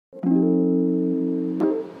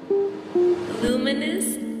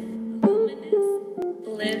luminous,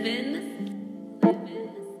 living,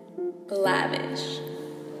 lavish,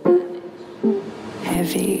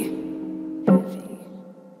 heavy.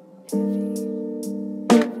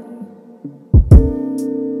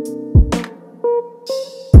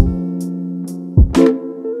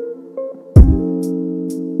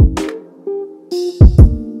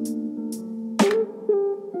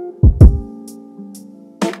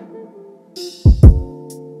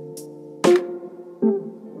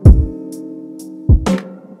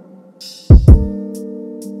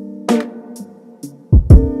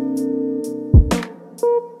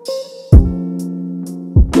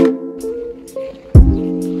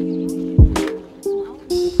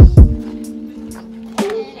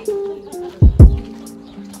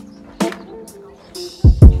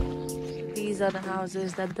 These are the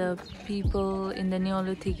houses that the people in the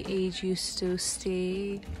Neolithic age used to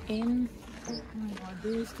stay in. Oh my god, they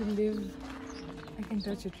used to live. I can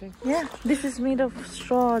touch it, right? Yeah, this is made of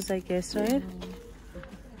straws, I guess, right?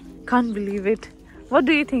 Can't believe it. What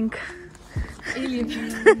do you think? Alien.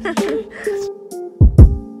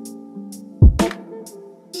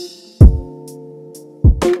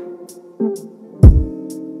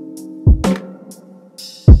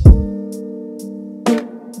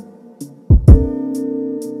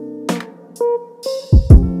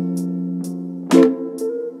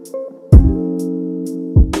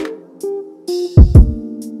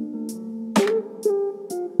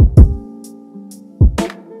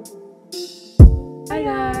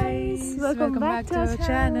 Welcome back to our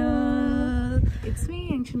channel. It's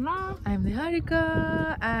me, Yangchenla. I'm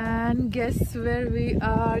Neharika, and guess where we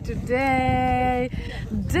are today?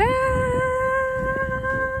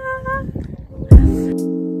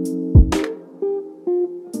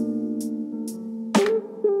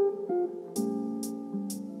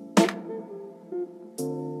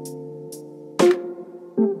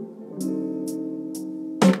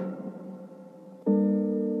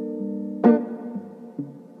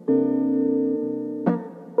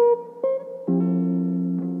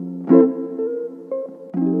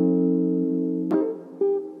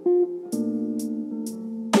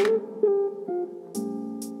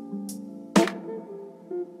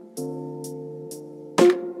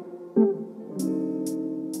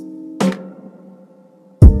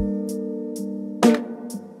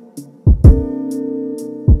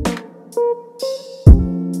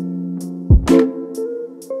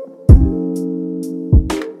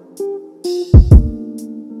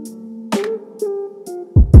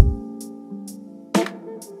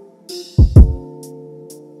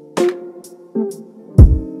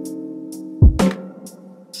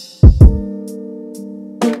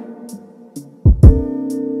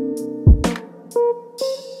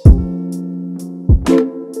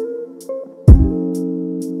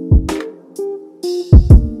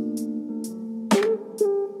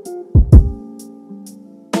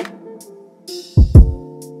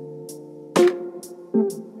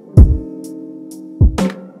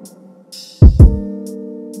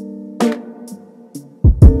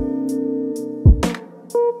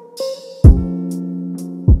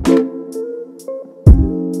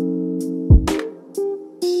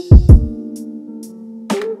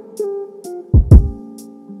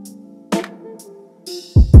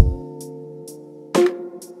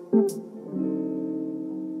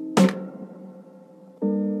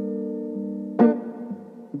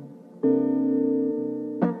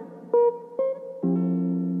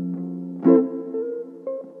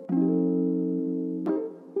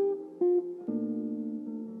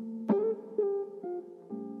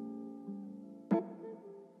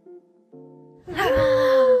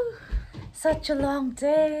 Such a long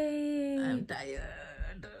day. I'm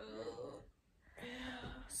tired.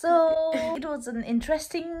 So it was an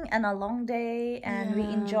interesting and a long day, and we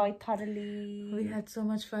enjoyed thoroughly. We had so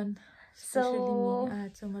much fun. So Especially me, I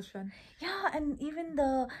had so much fun. yeah, and even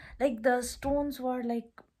the stones were like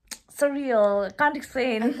surreal. Can't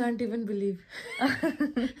explain. I can't even believe.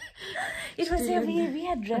 It was we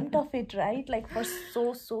had dreamt of it, right? Like for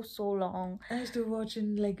so long. I used to watch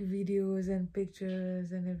in like videos and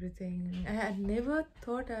pictures and everything. I had never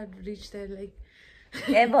thought I'd reach there, like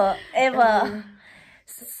ever.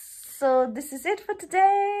 So this is it for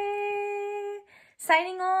today.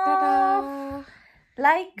 Signing off. Ta-da!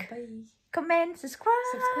 Like, Bye. comment, subscribe.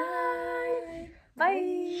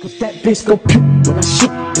 Bye. Cause that bitch go pew when I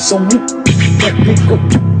shoot, it's on mute. That bitch go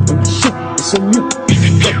pew when I shoot, it's on mute.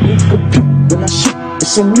 That bitch go pew when I shoot,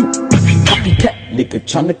 it's on mute. Copycat nigga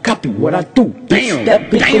tryna copy what I do. Damn, that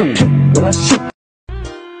bitch go pew when I shoot.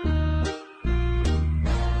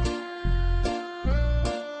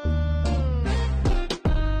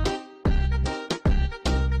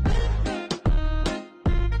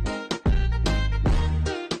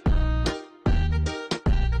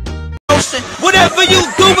 Whatever you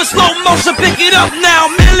do in slow motion, pick it up now,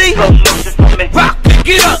 Millie.